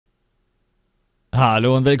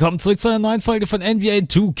Hallo und willkommen zurück zu einer neuen Folge von NBA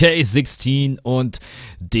 2K16 und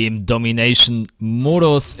dem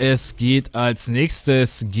Domination-Modus. Es geht als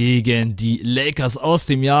nächstes gegen die Lakers aus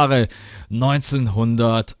dem Jahre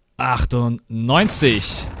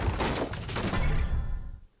 1998.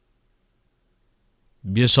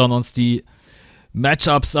 Wir schauen uns die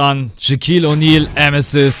Matchups an. Shaquille O'Neal,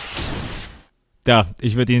 Amethyst. Ja,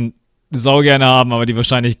 ich würde ihn sau gerne haben, aber die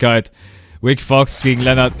Wahrscheinlichkeit Rick Fox gegen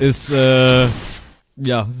Leonard ist,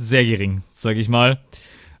 ja, sehr gering, sag ich mal.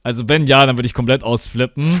 Also wenn ja, dann würde ich komplett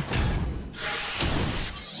ausflippen.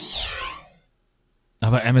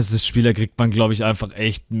 Aber Amethyst-Spieler kriegt man, glaube ich, einfach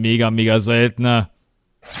echt mega, mega seltener.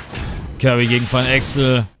 Curry gegen Van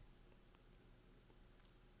Exel.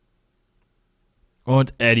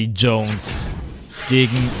 Und Eddie Jones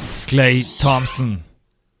gegen Klay Thompson.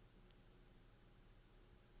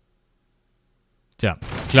 Tja,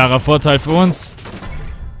 klarer Vorteil für uns.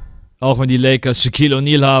 Auch wenn die Lakers Shaquille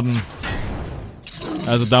O'Neal haben.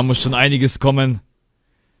 Also da muss schon einiges kommen.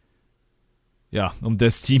 Ja, um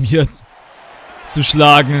das Team hier zu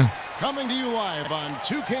schlagen.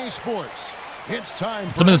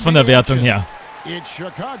 Zumindest von der Wertung her.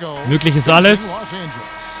 Möglich ist alles.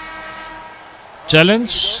 Challenge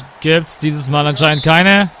gibt's dieses Mal anscheinend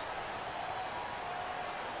keine.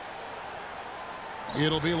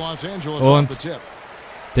 Und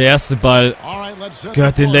der erste Ball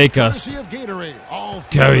gehört den Lakers.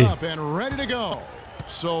 Curry.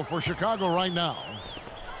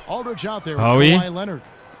 Howie.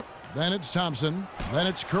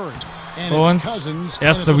 Und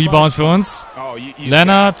erster Rebound für uns.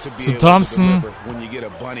 Leonard zu Thompson.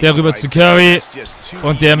 Der rüber zu Curry.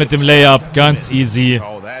 Und der mit dem Layup. Ganz easy.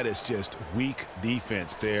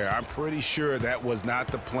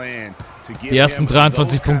 Die ersten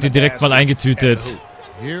 23 Punkte direkt mal eingetütet.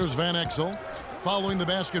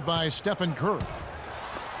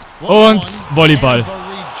 Und Volleyball.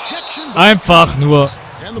 Einfach nur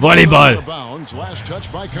Volleyball.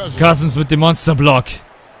 Cousins mit dem Monsterblock.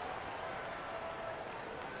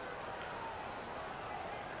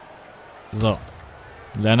 So.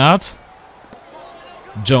 Leonard.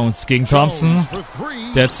 Jones gegen Thompson.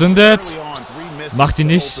 Der zündet. Macht ihn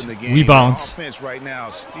nicht. Rebound.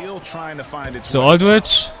 Zu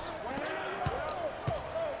Aldridge.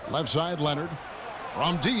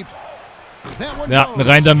 Ja,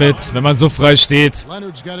 rein damit. Wenn man so frei steht,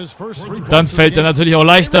 dann fällt er natürlich auch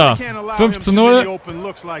leichter. 5:0.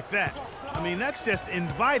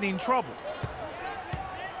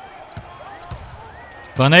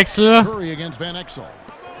 Van Exel.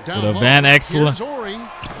 Oder Van Exel.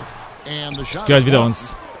 Gehört wieder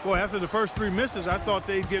uns.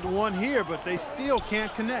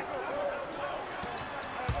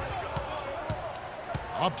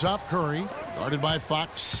 Up top, Curry, guarded by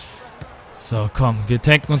Fox. So, komm, wir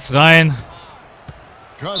tanken uns rein.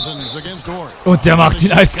 Und der macht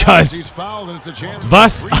ihn eiskalt.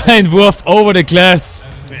 Was ein Wurf over the glass.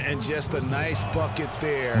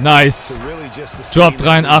 Nice. Drop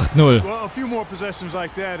 3 und 8-0.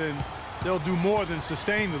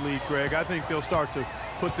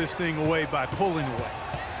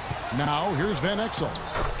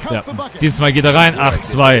 Ja, diesmal geht er rein,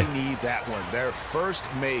 8-2.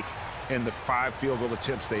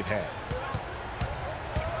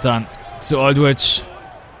 Dann zu Aldridge.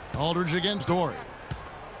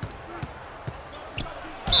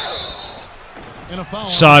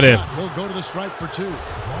 Schade.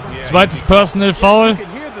 Zweites Personal Foul.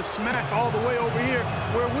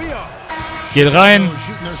 Geht rein.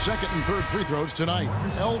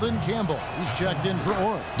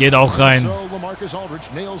 Geht auch rein.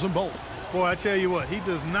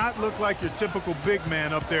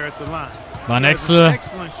 Van Exel.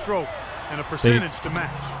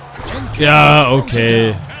 Ja,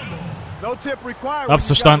 okay. Hab's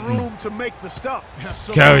verstanden.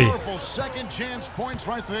 Curry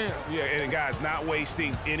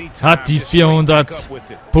hat die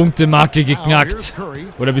 400-Punkte-Marke geknackt.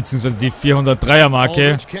 Oder beziehungsweise die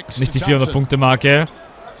 403er-Marke. Nicht die 400-Punkte-Marke.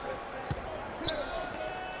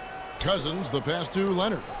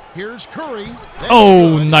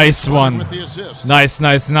 Oh, nice one. Nice,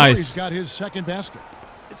 nice, nice.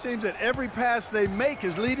 It seems that every pass they make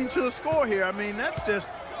is leading to a score here. I mean, that's just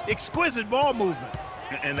exquisite ball movement.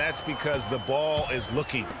 And that's because the ball is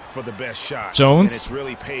looking for the best shot. Jones. And it's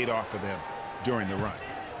really paid off for them during the run.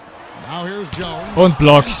 Now here's Jones. Und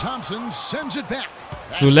Block.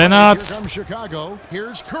 Zu Leonard.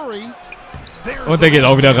 Und er geht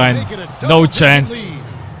auch wieder rein. No chance.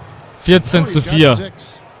 14:4.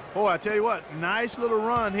 Boy, I tell you what, nice little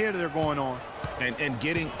run here they're going on. And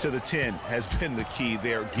getting to the 10 has been the key.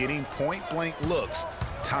 They're getting point-blank looks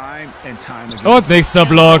time and time again. Und nächster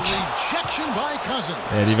Block. Rejection by Cousin.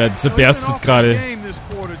 Ja, die werden zerberstet gerade. Game this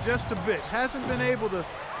quarter just a bit. Hasn't been able to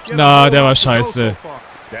get Na, a der war goal so scheiße. far.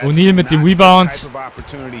 That's O'Neal mit dem not the Rebound. type of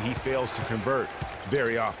opportunity he fails to convert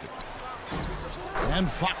very often. And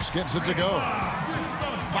Fox gets it to go.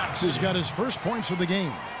 Fox has got his first points of the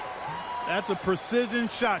game. That's a precision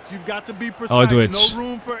shot. You've got to be precise. Aldridge No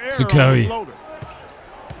room for error zu on Curry. the floater.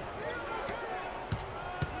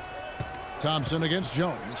 Thompson against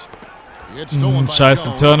Jones. It's stolen by Scheiße,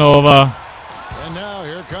 Jones. Turnover. And now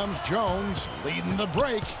here comes Jones leading the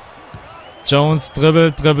break. Jones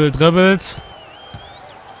dribbelt, dribbelt, dribbelt.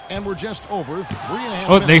 And we're just over 3.5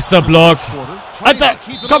 Und minutes nächster into the Block. first quarter. Alter,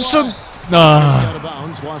 Keep it komm alive. schon. Ah. Out of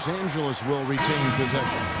bounds. Los Angeles will retain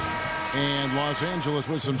possession. And Los Angeles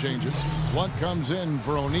with some changes. What comes in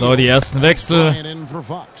for O'Neal? So, die ersten Wechsel. Bryant in for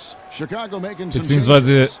Fox. Chicago making some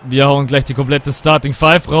Beziehungsweise changes. wir hauen gleich die komplette Starting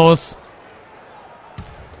Five raus.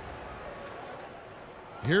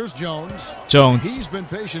 Here's Jones. Jones. He's been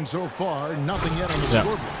patient so far. Nothing yet on the Ja.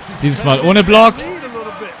 scoreboard. Dieses Mal ohne Block. Lead a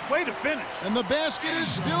little bit. Way to finish. And the basket is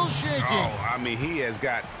still shaking. Oh, I mean, he has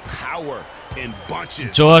got power in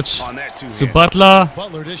bunches George on that two-hand. zu Butler.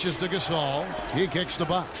 Butler dishes to Gasol. He kicks to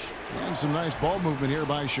Bosch. And some nice ball movement here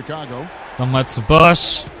by Chicago. Nochmal zu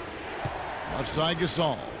Bosch. Left side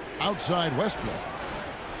Gasol. Outside Westbrook.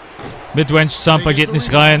 Midrange Jumper geht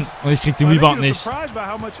nicht rein. Und ich krieg den I think Rebound he was nicht. surprised by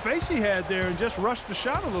how much space he had there and just rushed the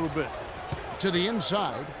shot a little bit. To the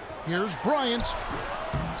inside. Here's Bryant.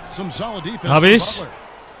 Some solid defense. Hab from ich. Butler.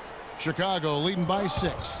 Chicago leading by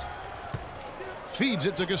 6. Feeds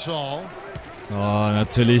it to Gasol. Oh,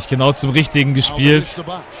 natürlich. Genau zum Richtigen Aldridge gespielt. to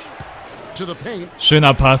Bosch. To the paint.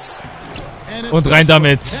 Schöner Pass. And it's Und rein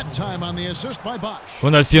damit. That time on the assist by Bosch.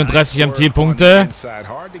 134 Nice work MT-Punkte. on the inside.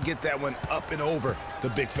 Hard to get that one up and over the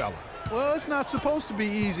big fella. Well, it's not supposed to be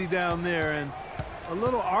easy down there, and a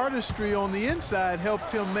little artistry on the inside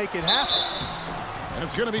helped him make it happen. And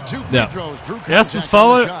it's going to be 2 free Ja. throws. Drew Erstes contact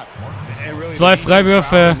on the Foul. shot. And really, Zwei the Freiwürfe.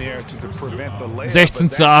 foul in there to prevent the layup, 16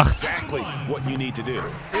 but zu that's 8. Exactly what you need to do. It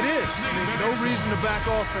is. I mean, no reason to back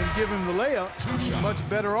off and give him the layup. Much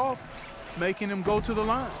better off making him go to the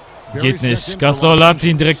line. Barry Geht nicht. sets in for Gasol Los hat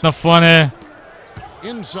ihn direkt nach vorne.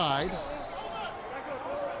 Inside.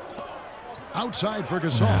 Outside for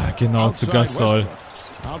Gasol. Ja, genau, zu Outside Gasol. Westbrook.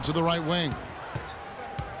 Out to the right wing.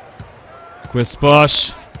 Chris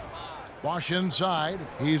Bosch. Bosch inside.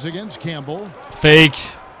 He's against Campbell. Fake.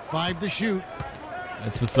 5 to shoot.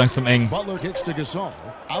 Jetzt wird's langsam eng. Butler kicks to Gasol.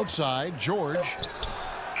 Outside, George.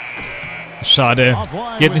 Schade.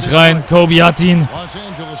 Geht nicht rein. Kobe hat ihn. Los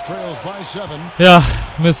Angeles trails by 7. Ja,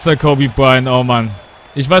 Mr. Kobe Bryant. Oh Mann.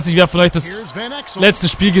 Ich weiß nicht, wer von euch das Here's Van Exel. letzte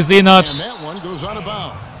Spiel gesehen hat. And that one goes out of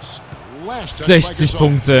bounds. Last touch by 60 Gasol.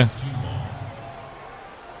 Punkte.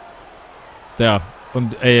 Ja,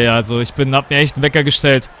 und ey, also hab mir echt einen Wecker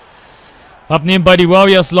gestellt. Hab nebenbei die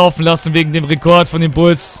Warriors laufen lassen wegen dem Rekord von den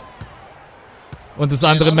Bulls. Und das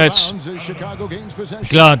andere And out of Match. bounds as Chicago gains possession.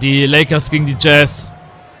 Klar, die Lakers gegen die Jazz.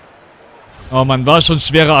 Oh Mann, war schon ein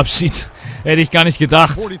schwerer Abschied. Hätte ich gar nicht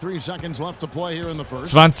gedacht. 43 seconds left to play here in the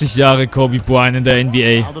first. 20 Jahre Kobe Bryant in der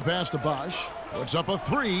NBA. Now the pass to Bosch. Puts up a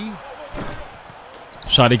 3.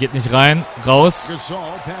 Schade, geht nicht rein. Raus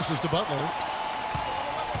Gasol passes to Butler.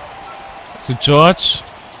 zu George.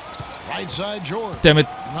 Right side George. Der mit...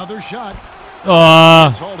 Another shot. Oh,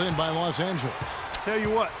 It's hauled in by Los Angeles. Tell you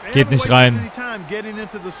what, they Geht haven't nicht wasted rein. any time getting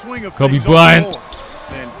into the swing of Kobe things on the Bryant. board.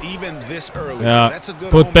 And even this early, Ja, that's a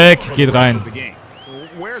good put home back, run for geht the rest rein. of the game.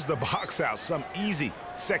 Where's the box out? Some easy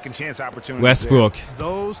second chance opportunities. Westbrook.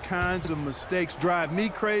 Those kinds of mistakes drive me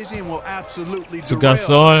crazy and will absolutely Zu derail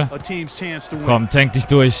Gasol. a team's chance to win. Komm, tank dich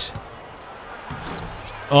durch.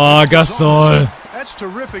 Oh, Gasol. That's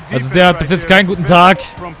terrific Also defense der hat right bis jetzt there. keinen guten Tag.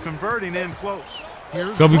 From converting in close.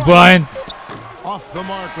 Here's Kobe Bryant. Bryant. Off the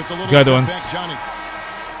mark with the little Gehört step uns. back, Johnny.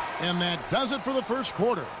 And that does it for the first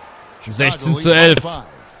quarter. 16 Chicago zu leads by 11.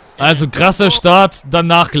 5. Also krasser Start, dann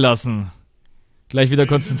nachgelassen. Gleich wieder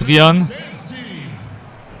konzentrieren.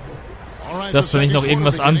 All right, Dass the da nicht noch second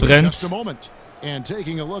irgendwas quarter beginning in anbrennt. just a moment. And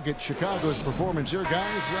taking a look at Chicago's performance here,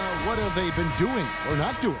 guys, what have they been doing or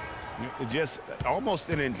not doing? Just almost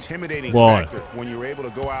an intimidating Wall. factor when you're able to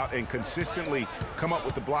go out and consistently come up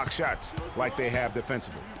with the block shots like they have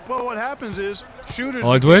defensively. Well, what happens is shooters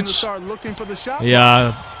Aldridge. begin to start looking for the shot.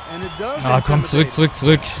 Ja, And it does komm, zurück, intimidate. zurück,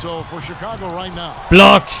 zurück. So for Chicago right now,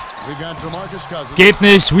 Block. we've got DeMarcus Cousins. Geht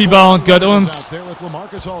nicht, Rebound gehört Out uns. there with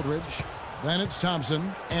LaMarcus Aldridge. Then it's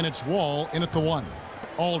Thompson, and it's Wall in at the 1.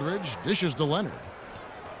 Aldridge dishes to Leonard.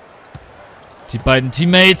 Die beiden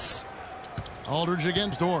Teammates. Aldridge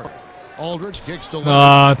against Story. Aldridge kicks to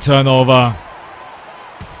Ah, Turnover.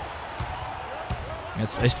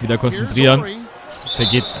 Jetzt echt wieder konzentrieren. Der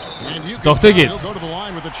geht. Doch, der geht.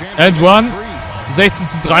 And one. 16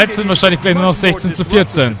 zu 13, wahrscheinlich gleich nur noch 16 zu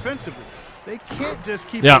 14.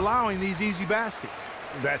 Ja.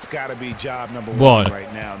 Ball.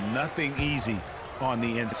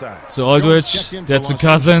 Zu Aldridge, der zu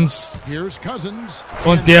Cousins.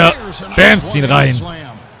 Und der bamst ihn rein.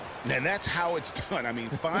 And that's how it's done. I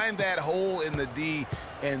mean, find that hole in the D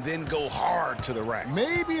and then go hard to the rack.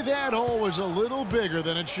 Maybe that hole was a little bigger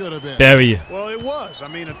than it should have been. Barry. Well, it was. I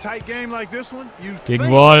mean, a tight game like this one, you Gegen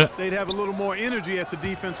think Wall. they'd have a little more energy at the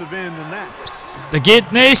defensive end than that. Der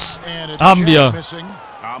geht nicht. Haben wir.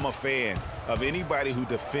 I'm a fan of anybody who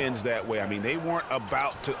defends that way. I mean, they weren't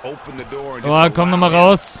about to open the door and Oh, komm noch mal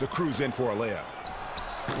raus. to cruise in for a layup.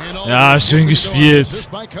 Ja, schön gespielt.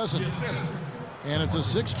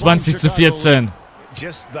 20 zu 14.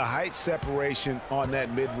 Just the height separation on that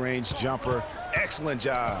mid-range jumper. Excellent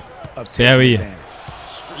job of Barry. taking advantage.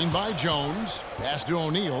 Screen by Jones. Pass to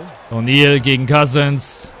O'Neal. O'Neal gegen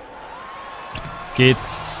Cousins. Geht.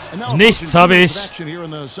 Nichts habe ich.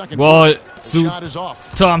 Wall zu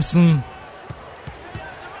Thompson.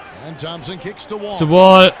 Zu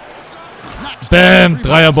Wall. Bam.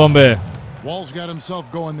 Dreierbombe. Wall's got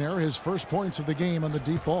himself going there. His first points of the game on the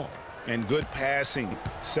deep ball. And good passing,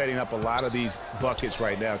 setting up a lot of these buckets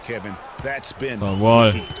right now, Kevin. That's been So,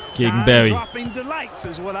 Wall gegen Barry.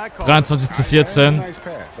 23 zu 14.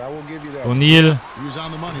 O'Neal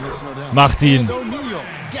macht ihn.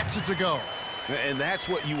 And that's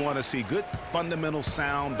what you want to see. Good fundamental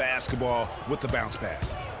sound basketball with the bounce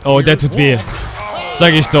pass. Oh, der tut weh.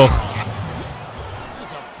 Sag ich doch.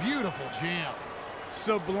 That's a beautiful jam.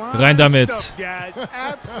 Rein damit.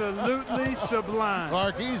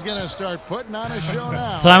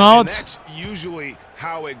 Timeout.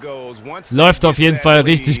 Läuft auf jeden Fall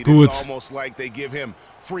richtig gut.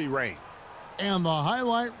 And the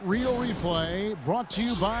highlight reel replay brought to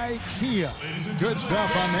you by Kia. Good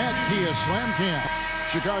stuff on that Kia Slam Cam.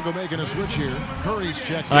 Chicago making a switch here. Curry's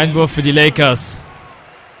checked. Einwurf für die Lakers.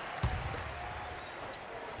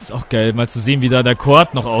 Ist auch geil, mal zu sehen, wie da der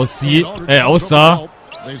Court noch aussah.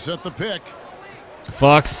 They set the pick.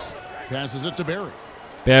 Fox. Passes it to Barry.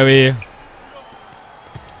 Barry.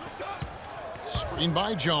 Screen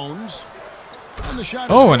by Jones.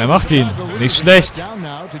 Oh, und er macht ihn. Nicht schlecht.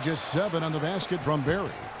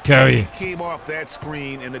 Curry. Came off that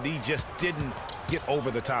screen and the D just didn't get over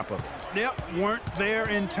the top of it. Yep, weren't there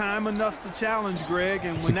in time enough to challenge Greg,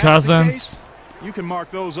 and Zu when that's the Cousins. case, you can mark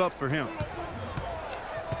those up for him.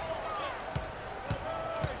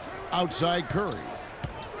 Outside Curry.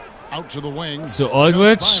 Out to the wing. Zu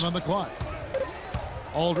Aldridge.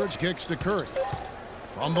 Aldridge kicks to Curry.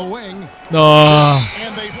 From the wing. Oh.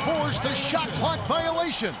 And they force the shot clock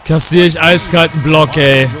violation. Kassiere ich eiskalten Block,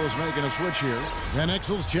 ey. Making a switch here. Van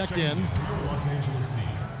Exel's checked in.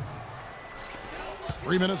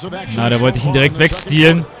 3 minutes of action. Na, da wollte ich ihn direkt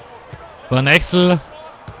wegstealen. Van Exel.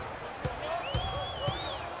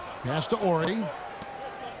 Pass to Ori.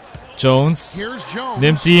 Jones. Here's Jones.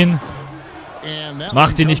 Nimmt ihn. And that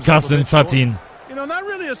Macht ihn nicht, Cousins hat ihn. You know, not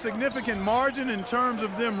really a significant margin in terms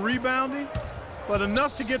of them rebounding, but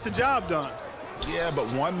enough to get the job done. Yeah, but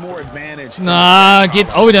one more advantage. Na,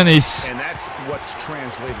 geht auch wieder nicht. And that's what's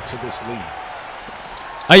translated to this lead.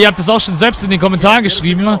 Ah, ihr habt das auch schon selbst in den Kommentaren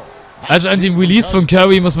geschrieben. Also an dem Release von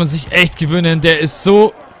Curry muss man sich echt gewöhnen. Der ist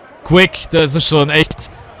so quick, das ist schon echt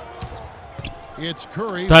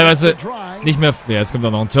teilweise nicht mehr. Ja, jetzt kommt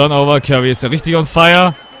auch noch ein Turnover. Curry ist ja richtig on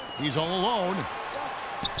fire.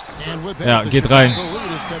 Ja, geht rein.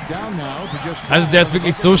 Also der ist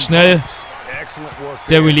wirklich so schnell.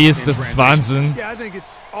 Der Release, das ist Wahnsinn.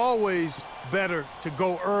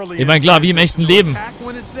 Ich meine, klar, wie im echten Leben.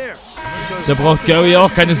 Da braucht Curry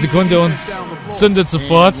auch keine Sekunde und zündet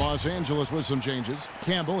sofort.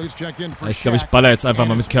 Ich glaube, ich baller jetzt einfach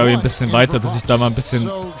mal mit Curry ein bisschen weiter, dass ich da mal ein bisschen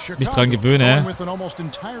mich dran gewöhne.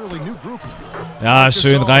 Ja,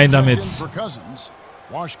 schön rein damit.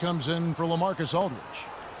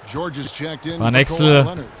 Van Exel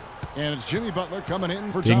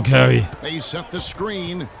gegen Curry.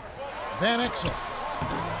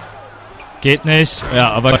 Geht nicht.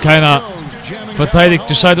 Ja, aber keiner verteidigt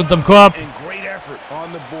die Scheit unterm Korb.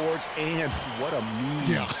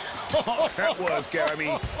 That was, I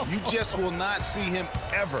mean, you just will not see him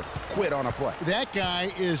ever quit on a play. That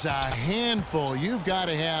guy is a handful. You've got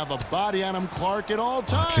to have a body on him, Clark, at all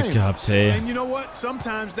times. Glück gehabt, ey. And you know what?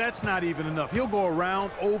 Sometimes that's not even enough. He'll go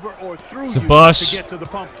around, over, or through Zu you Bosch. to get to the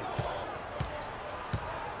pumpkin.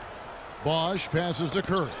 Bosch passes to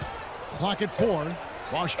Curry. Clock at 4.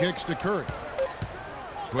 Bosch kicks to Curry.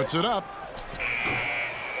 Puts it up.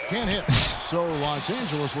 Can't hit. So Los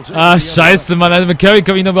Angeles will take Ah, scheiße, Mann. Also mit Curry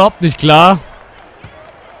komme ich noch überhaupt nicht klar.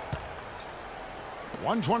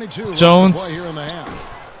 122 Jones.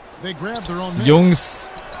 They grab their own miss. Jungs.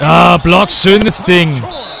 Ah, Block, schönes Ding.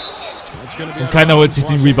 Und keiner holt sich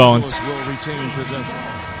den Rebound.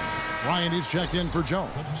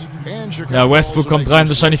 Ja, Westbrook kommt rein,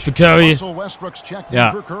 wahrscheinlich für Curry.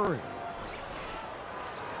 Ja.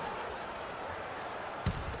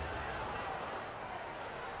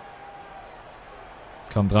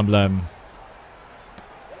 Komm, dranbleiben.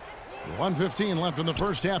 1:15 left in the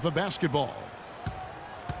first half of basketball.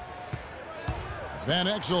 Van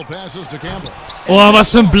Exel passes to Campbell. Oh,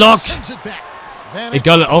 was für ein Block.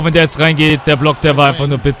 Egal, auch wenn der jetzt reingeht, der Block, der war einfach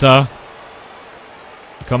nur bitter.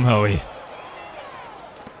 Komm, Howie.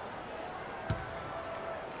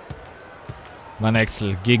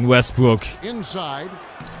 MyXL gegen Westbrook.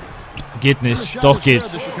 Geht nicht, doch geht.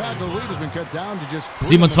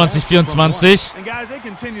 27-24. And guys, they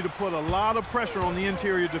continue to put a lot of pressure on the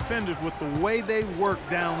interior defenders with the way they work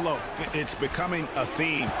down low. It's becoming a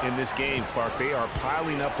theme in this game, Clark. They are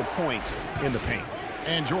piling up the points in the paint.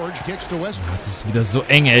 And George kicks to Westbrook. Das ist wieder so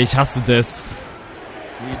eng, ey. Ich hasse das.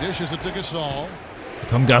 He dishes it to Gasol.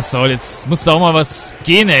 Komm, Gasol, jetzt muss da auch mal was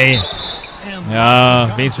gehen, ey.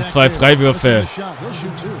 Ja, wenigstens 2 Freiwürfe.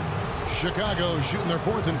 Chicago shooting their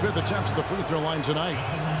 4th and 5th attempts at the free throw line tonight.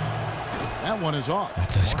 That one is off.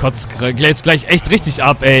 Alter, ich kotze jetzt gleich echt richtig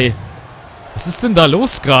ab, ey. Was ist denn da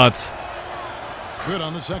los gerade?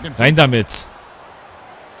 Rein damit.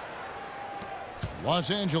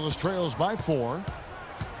 Los Angeles trails by 4.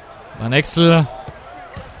 MyXL.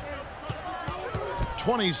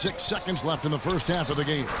 26 seconds left in the first half of the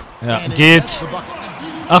game. Ja, geht.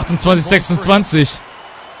 28-26.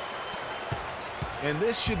 And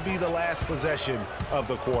this should be the last possession of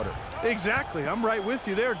the quarter. Exactly. I'm right with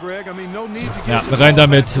you there, Greg. I mean, no need to Ja, get rein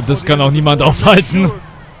damit. Das kann auch niemand aufhalten.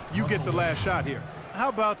 You get the last shot here. How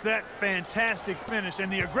about that fantastic finish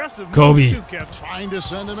and the aggressive Kobe. move too, Trying to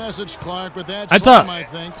send a message, Clark, with that Alter. slam, I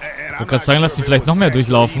think. Ich wollte gerade sagen, lass die vielleicht noch mehr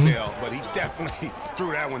durchlaufen.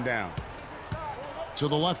 To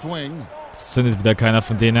the left wing. Es zündet wieder keiner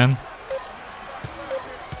von denen.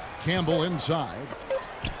 Campbell inside.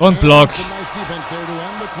 Und Block.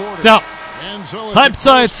 Tja,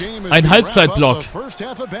 Halbzeit. Ein Halbzeitblock.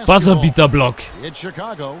 Buzzerbeater-Block. It's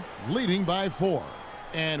Chicago leading by 4.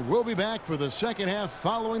 And we'll be back for the second half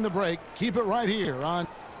following the break. Keep it right here on.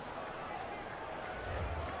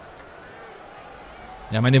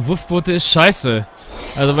 Ja, meine Wurfquote ist scheiße.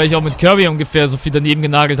 Also, weil ich auch mit Kirby ungefähr so viel daneben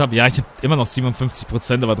genagelt habe. Ja, ich habe immer noch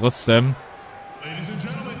 57%, aber trotzdem.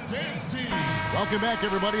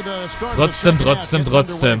 Trotzdem.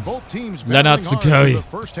 Leonard zu Curry.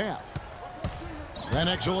 Van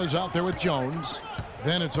Exel is out there with Jones.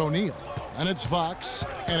 Then it's O'Neal. And it's Fox.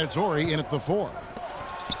 And it's Ori in at the 4.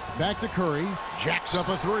 Back to Curry. Jacks up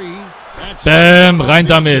a 3. Bam, rein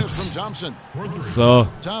damit. So.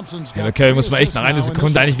 Ja, bei Curry muss man echt nach einer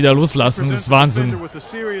Sekunde eigentlich wieder loslassen. Das ist Wahnsinn.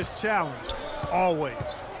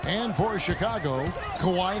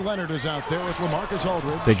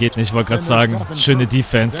 Der geht nicht, ich wollte gerade sagen. Schöne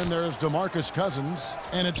Defense. Ja,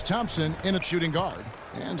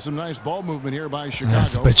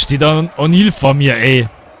 jetzt steht da O'Neal vor mir, ey.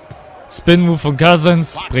 Spin-Move von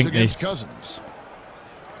Cousins bringt nichts.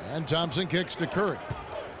 And Thompson kicks to Curry.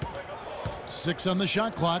 6 on the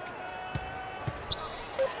shot clock.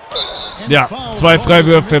 Ja, 2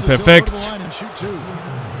 Freiwürfe, perfekt.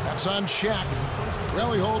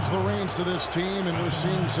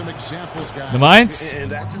 Nummer 1.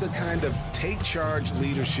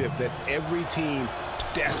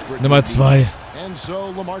 Nummer 2.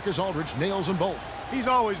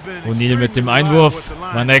 O'Neal mit dem Einwurf.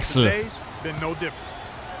 MyXL.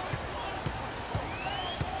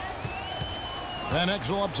 Van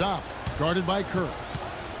Exel up top, guarded by Curry.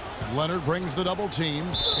 Leonard brings the double team.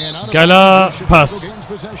 Geiler Pass.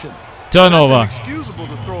 Turnover.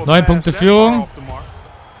 9 Punkte Führung.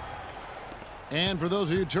 And for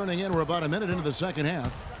those of you turning in, we're about a minute into the second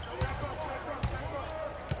half.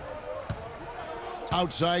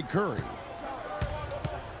 Outside Curry.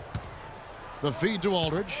 The feed to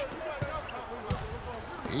Aldridge.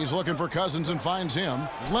 He's looking for Cousins and finds him.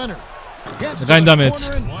 Leonard. Rein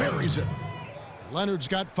damit. Leonard's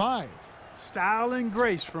got 5. Style and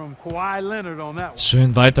grace from Kawhi Leonard on that one.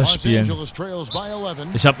 Schön weiterspielen.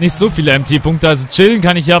 Ich habe nicht so viele MT-Punkte, also chillen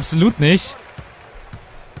kann ich hier absolut nicht.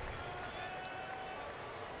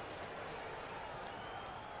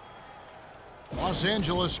 Los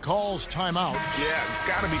Angeles calls timeout. Yeah, it's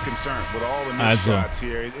got to be concerned with all the missed shots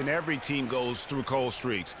here. And every team goes through cold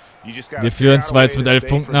streaks. You just got Wir führen zwar jetzt mit 11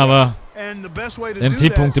 Punkten, aber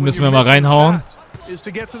MT-Punkte müssen wir mal reinhauen.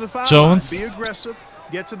 Jones.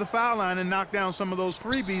 Ja,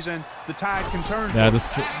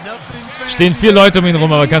 das stehen 4 Leute um ihn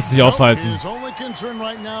rum, aber kannst dich aufhalten.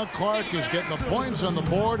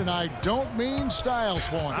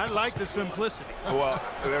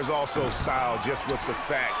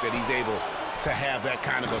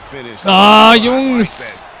 Ah,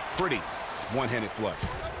 Jungs!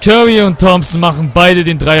 Curry und Thompson machen beide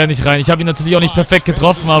den Dreier nicht rein. Ich habe ihn natürlich auch nicht perfekt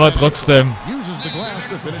getroffen, aber trotzdem.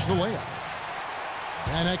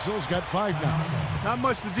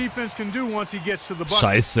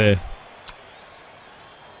 Scheiße.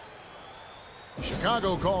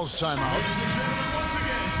 Chicago calls timeout.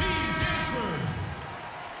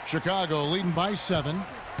 Chicago leading by 7.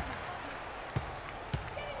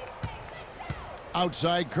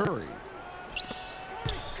 Outside Curry.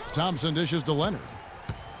 Thompson dishes to Leonard.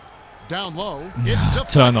 Down low.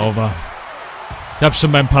 Turnover. Ich habe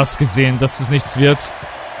schon beim Pass gesehen, dass es nichts wird.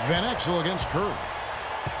 Van Exel against Curry.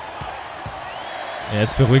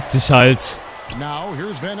 Jetzt beruhigt sich halt. Now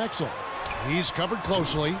here's Van Exel. He's covered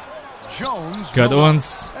closely. Jones gehört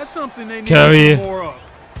uns. Curry.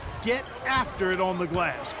 Get after it on the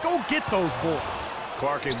glass. Go get those balls.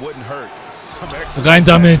 Clark, it wouldn't hurt. Rein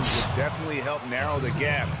damit. Definitely help narrow the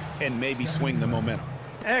gap and maybe swing the momentum.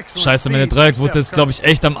 Scheiße, meine Dreierquote ist, glaube ich,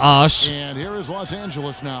 echt am Arsch.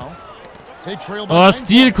 Oh,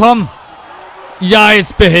 Stil, komm. Ja,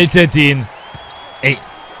 jetzt behält er den. Ey,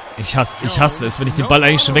 ich hasse es, wenn ich den Ball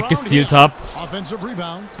eigentlich schon weggestealt habe.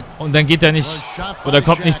 Und dann geht er nicht, oder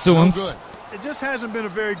kommt nicht zu uns.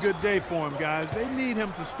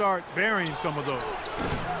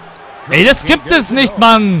 Ey, das gibt es nicht,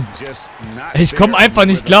 Mann. Ich komme einfach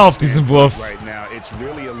nicht klar auf diesen Wurf.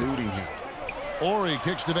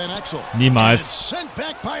 Niemals.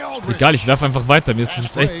 Egal, ich werfe einfach weiter. Mir ist das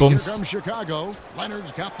jetzt echt Bums.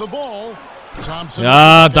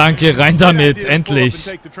 Ja, danke. Rein damit.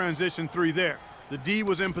 Endlich.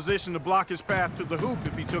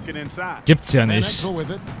 Gibt's ja nicht.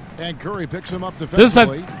 Das ist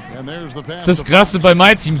halt das Krasse bei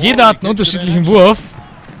MyTeam. Jeder hat einen unterschiedlichen Wurf.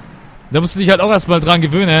 Da musst du dich halt auch erstmal dran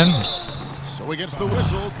gewöhnen.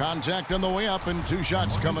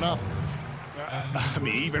 I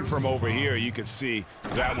mean, even from over here, you could see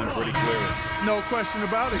that one pretty clear. No question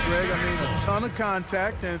about it, Greg. I mean, a ton of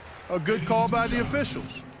contact and a good call by the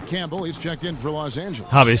officials. Campbell, he's checked in for Los Angeles.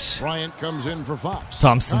 Hab ich. Bryant comes in for Fox.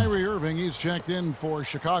 Thompson. Kyrie Irving, he's checked in for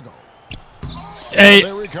Chicago. Ey.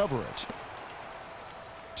 They recover it.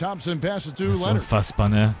 Thompson passes to Das ist Leonard. unfassbar,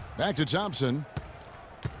 ne? Back to Thompson.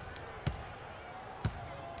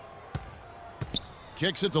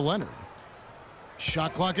 Kicks it to Leonard.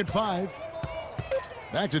 Shot clock at 5.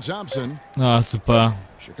 Back to Thompson. Ah, super.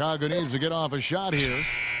 Chicago needs to get off a shot here.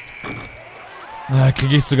 Da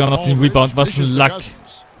kriege ich sogar noch den Rebound. Was ein Lack.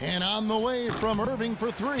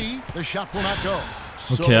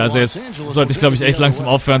 Okay, also jetzt sollte ich, glaube ich, echt langsam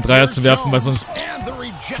aufhören, Dreier zu werfen, weil sonst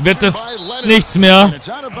wird das nichts mehr.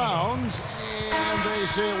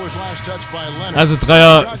 Also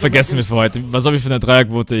Dreier vergessen wir für heute. Was habe ich für eine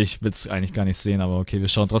Dreierquote? Ich will es eigentlich gar nicht sehen, aber okay, wir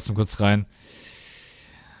schauen trotzdem kurz rein.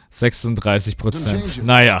 36%.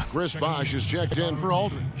 Naja.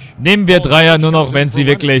 Nehmen wir Dreier nur noch, wenn sie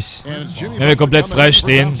wirklich, wenn wir komplett frei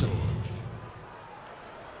stehen.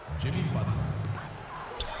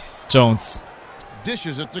 Jones.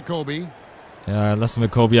 Ja, lassen wir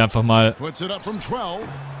Kobe einfach mal.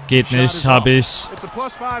 Geht nicht, habe ich.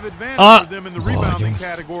 Ah! Boah,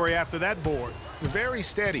 Jungs.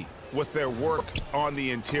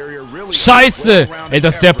 Scheiße! Ey,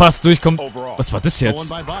 dass der Pass durchkommt. Was war das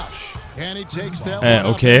jetzt?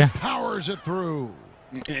 Okay.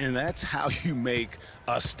 And that's how you make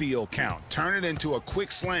a steal count. Turn it into a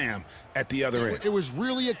quick slam at the other end. It was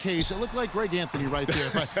really a case. It looked like Greg Anthony right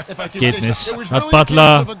there. If I can Geht nicht. Hat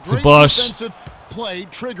Butler zu Bosch.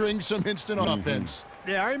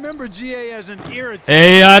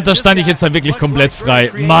 Ey, ja, da stand ich jetzt halt wirklich komplett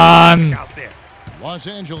frei. Mann! Los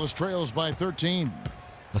Angeles trails by 13.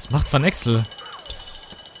 Was macht Van Exel?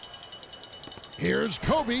 Here's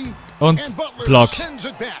Kobe. Und Block.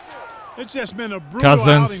 It's just been a brutal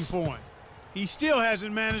outing for him. He still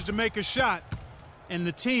hasn't managed to make a shot, and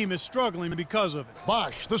the team is struggling because of it.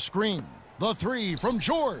 Bosch, the screen. The three from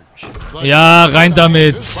George. Ja, rein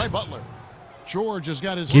damit. George has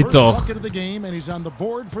got his Geht doch. bucket of the game, and he's on the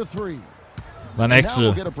board for 3. Van Exel. Now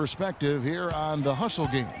we'll get a perspective here on the hustle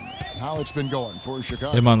game. how it's been going for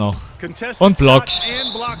Chicago. Immer noch. Und Block.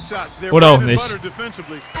 Oder auch nicht.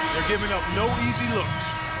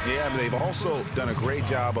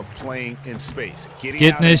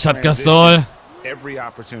 Geht nicht, hat Gasol.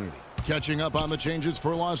 Catching up on the changes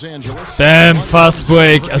for Los Angeles. Bam, fast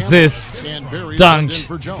break, Assist, Dunk.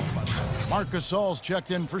 Marc Gasol's checked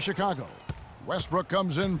in for Chicago. Westbrook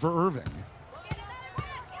comes in for Irving.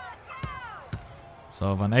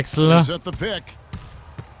 So, Van Exel. At the pick.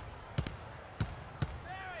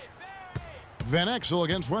 Van Exel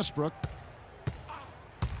against Westbrook.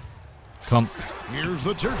 Komm. Here's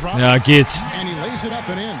the teardrop. Ja, geht. And he lays it up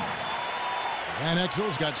and in. Van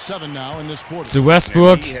Exel's got 7 now in this quarter. Zu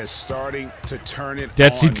Westbrook.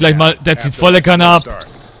 Der zieht gleich mal, der zieht volle Kanne ab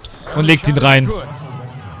und legt ihn rein.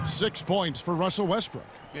 6 points for Russell Westbrook.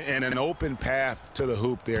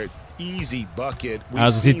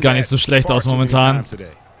 Also sieht gar nicht so schlecht aus momentan.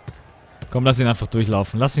 Komm, lass ihn einfach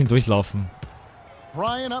durchlaufen. Lass ihn durchlaufen.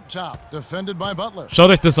 Schaut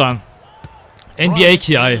euch das an. NBA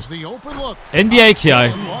KI. NBA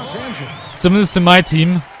KI. Zumindest im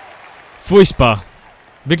MyTeam. Furchtbar.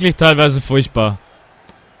 Wirklich teilweise furchtbar.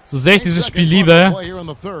 So sehr ich dieses Spiel liebe.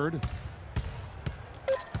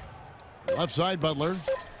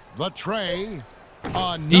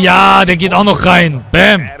 Ja, der geht auch noch rein.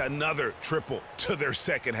 Bam.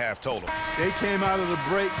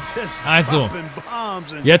 Also,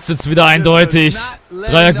 jetzt wird's wieder eindeutig.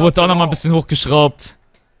 Dreierquote auch noch mal ein bisschen hochgeschraubt.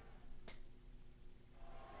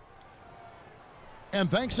 And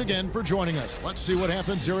thanks again for joining us. Let's see what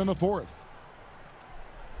happens here in the fourth.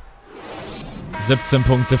 17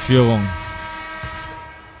 Punkte Führung.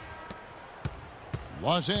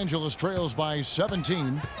 Los Angeles trails by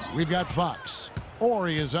 17. We've got Fox.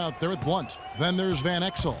 Ori is out there with Blunt. Then there's Van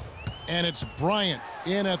Exel. And it's Bryant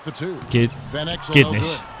in at the 2. Geht no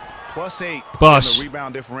nicht. +8 Bosch. in the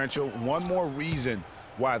rebound differential. One more reason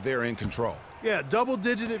why they're in control. Yeah,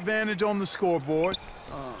 double-digit advantage on the scoreboard.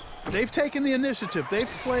 They've taken the initiative. They've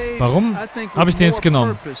played. Warum habe ich den jetzt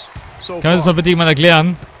genommen? Kann mir das mal bitte jemand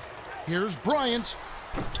erklären? Here's Bryant.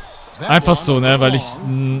 Einfach so, ne, weil ich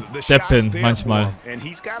ein Depp bin manchmal.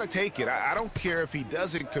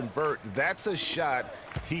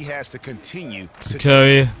 Zu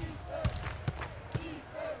Curry.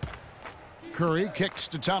 Curry kicks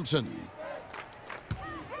to Thompson.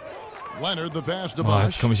 Leonard the pass to Oh, Bosch.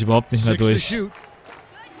 jetzt komme ich überhaupt nicht mehr durch.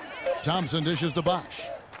 Thompson dishes to Bosch.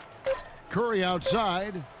 Curry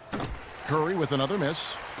outside. Curry with another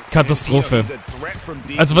miss. Katastrophe.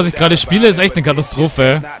 Also was ich gerade spiele, ist echt eine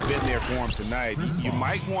Katastrophe.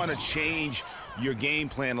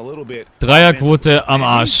 Dreierquote am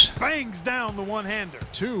Arsch.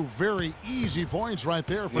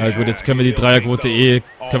 Ja gut, jetzt können wir die Dreierquote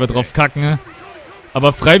können wir drauf kacken.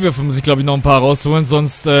 Aber Freiwürfe muss ich glaube ich noch ein paar rausholen,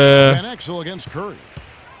 sonst wird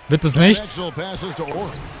das nichts.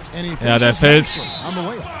 Ja, der fällt.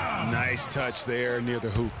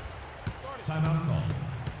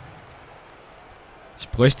 Ich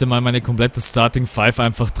bräuchte mal meine komplette Starting Five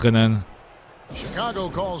einfach drinnen. Chicago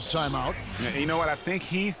calls timeout. You know what? I think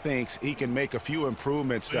he thinks he can make a few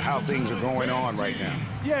improvements to how things are going on right now.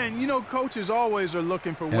 Yeah, and you know, coaches always are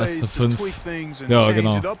looking for ways to tweak things and ja, change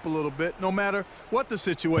genau. it up a little bit, no matter what the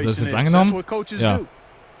situation ist. That's what coaches ja. do.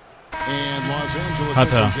 And Los Angeles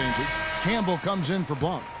Hat er. changes. Campbell comes in for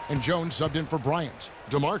Blount, and Jones subbed in for Bryant.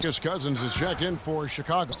 DeMarcus Cousins is checked in for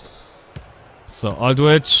Chicago. So,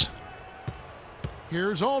 Aldridge.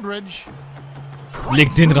 Here's Aldridge.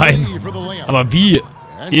 Legt den rein. Aber wie?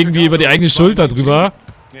 Irgendwie über die eigene Schulter drüber.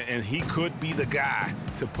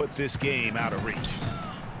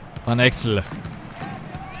 Van Exel.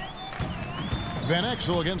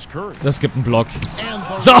 Das gibt einen Block.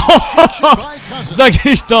 So! Sag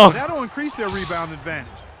ich doch!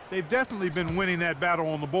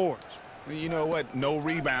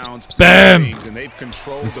 Bam!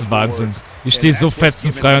 Das ist Wahnsinn. Ich stehe so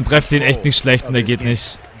fetzenfrei und treffe den echt nicht schlecht und der geht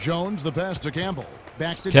nicht.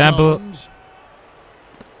 Campbell.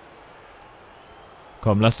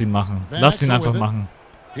 Komm, lass ihn machen. Lass ihn einfach machen.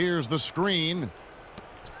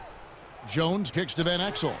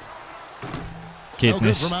 Geht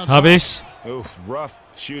nicht. Hab ich. So,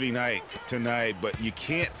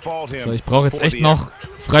 ich brauche jetzt echt noch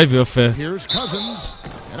Freiwürfe.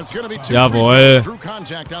 Jawohl.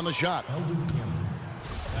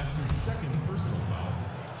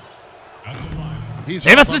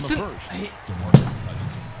 Ey, was ist denn? Ey.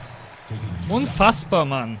 Unfassbar,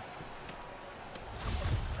 Mann.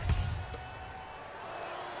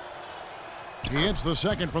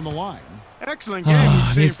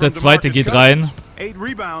 Ah, hier ist der zweite, geht rein.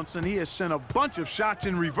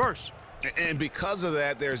 And because of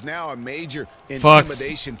that, there's now a major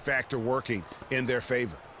intimidation factor working in their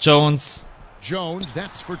favor. Jones. Jones,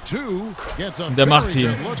 that's for two. Gets a Der macht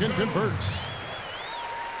ihn. good look and converts.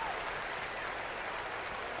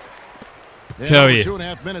 Curry.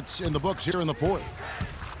 2.5 minutes in the books here in the fourth.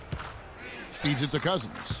 Feeds it to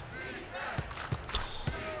Cousins.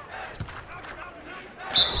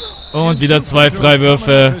 Und wieder 2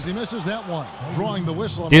 Freiwürfe.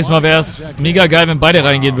 Diesmal wäre es mega geil, wenn beide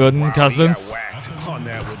reingehen würden. Cousins.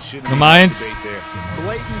 Nummer 1.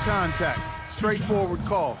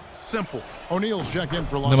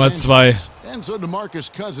 Nummer 2. And so DeMarcus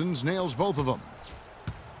Cousins nails both of them.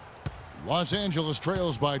 Los Angeles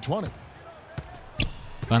trails by 20.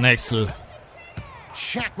 MaxxLP.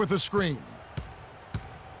 Shaq with the screen.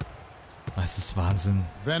 Das ist Wahnsinn.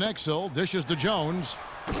 Van Exel dishes to Jones.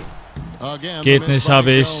 Again, Geht nicht,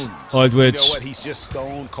 habe ich. Aldridge.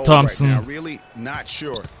 Thompson. Right really not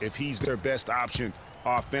sure if he's their best option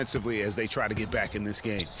offensively as they try to get back in this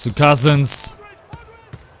game. Zu Cousins.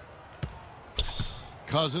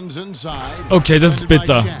 Cousins inside. Okay, das ist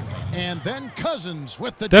bitter.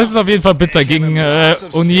 Das ist auf jeden Fall bitter, gegen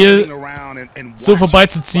O'Neal so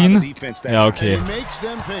vorbeizuziehen. Ja, okay.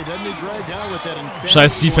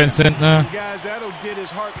 Scheiß Defense sind, ne?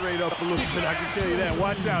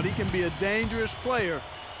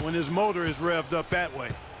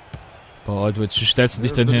 Boah, Aldridge, wie stellst du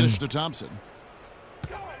dich denn hin?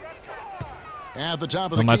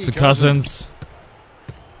 Nochmal zu Cousins.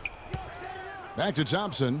 Back to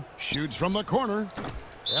Thompson, shoots from the corner,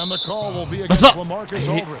 and the call will be against LaMarcus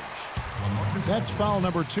Aldridge. That's foul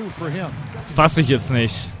number 2 for him. Das fasse ich jetzt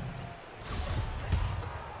nicht.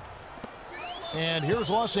 And here's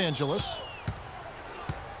Los Angeles.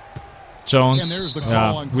 Jones,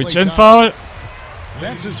 ja, Reach-in Foul.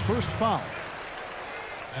 That's his first foul.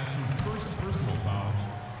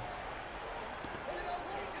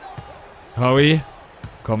 Howie,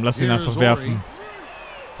 komm, lass ihn einfach werfen.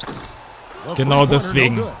 Genau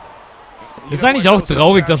deswegen. Ist eigentlich auch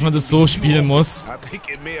traurig, dass man das so spielen muss.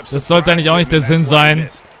 Das sollte eigentlich auch nicht der Sinn sein.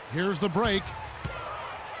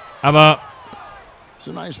 Aber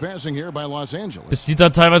bis die da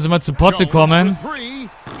teilweise mal zu Potte kommen.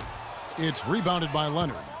 It's rebounded by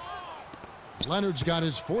Leonard. Leonard's got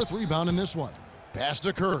his 4th rebound in this one. Pass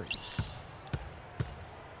to Curry.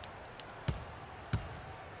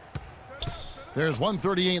 There's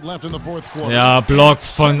 1:38 left in the 4th quarter. Ja, Block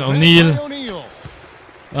von O'Neal.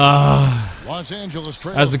 Ah.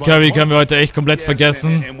 Also Curry können wir heute echt komplett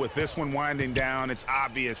vergessen.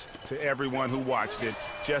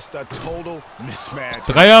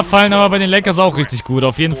 Dreier fallen aber bei den Lakers auch richtig gut,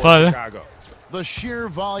 auf jeden Fall.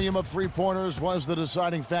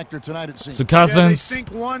 Zu Cousins.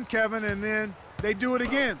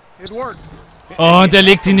 Oh, und er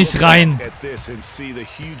legt ihn nicht rein.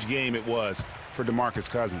 For DeMarcus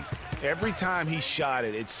Cousins. Every time he shot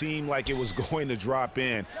it, it seemed like it was going to drop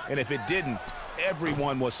in. And if it didn't,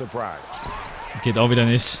 everyone was surprised. Geht auch wieder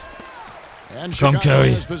nicht. Komm,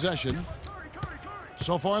 Curry.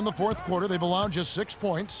 So far in the 4th quarter, they've allowed just 6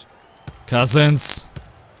 points. Cousins.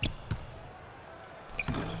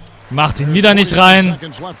 Macht ihn wieder nicht rein.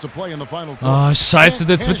 Oh, scheiße,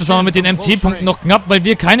 jetzt wird es auch mit den MT-Punkten noch knapp, weil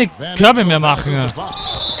wir keine Körbe mehr machen.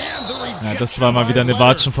 Ja, das war mal wieder eine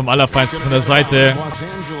Watschen vom Allerfeinsten von der Seite.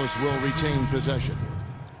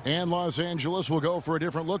 And Los Angeles will go for a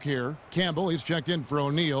different look here. Campbell, he's checked in for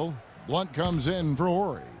O'Neal. Blunt comes in for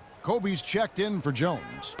Horry. Kobe's checked in for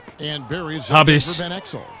Jones. And Barry's in for Van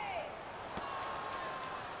Exel.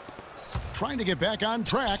 Trying to get back on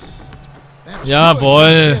track.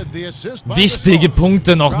 Jawohl. Wichtige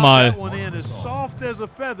Punkte nochmal.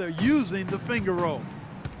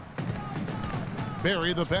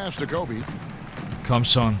 Barry, the pass to Kobe. Komm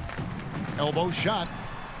schon. Elbow shot.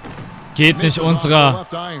 Geht nicht unserer.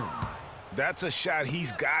 That's a shot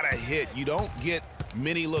he's gotta hit. You don't get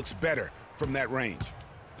many looks better from that range.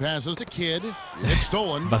 Passes to Kidd. It's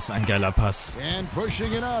stolen. Was ein geiler Pass. And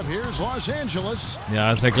pushing it up. Here's Los Angeles.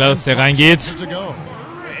 Ja, ist ja klar, dass der reingeht.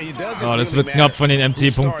 Oh, das wird knapp von den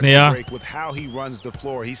MT-Punkten her.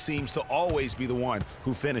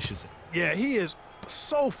 Yeah, he is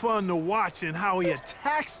so fun to watch and how he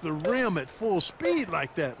attacks the rim at full speed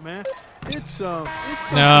like that, man.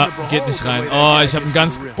 Ja, geht nicht rein. Oh, ich habe ein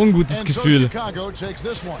ganz ungutes Gefühl.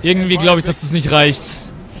 Irgendwie glaube ich, dass das nicht reicht.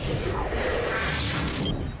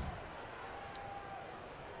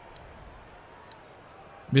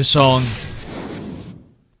 Wir schauen.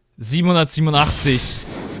 787.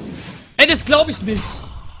 Ey, das glaube ich nicht.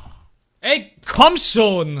 Ey, komm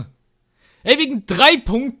schon. Ey, wegen 3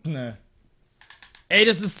 Punkten. Ey,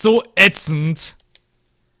 das ist so ätzend.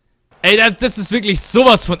 Ey, das ist wirklich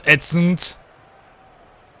sowas von ätzend.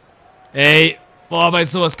 Ey, boah, bei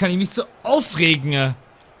sowas kann ich mich so aufregen.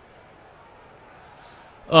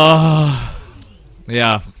 Oh.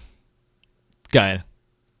 Ja. Geil.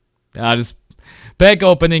 Ja, das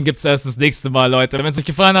Pack-Opening gibt's erst das nächste Mal, Leute. Wenn es euch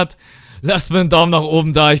gefallen hat, lasst mir einen Daumen nach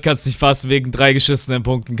oben da. Ich kann es nicht fassen, wegen 3 geschissenen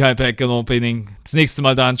Punkten, kein Pack-Opening. Das nächste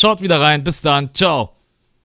Mal dann. Schaut wieder rein. Bis dann. Ciao.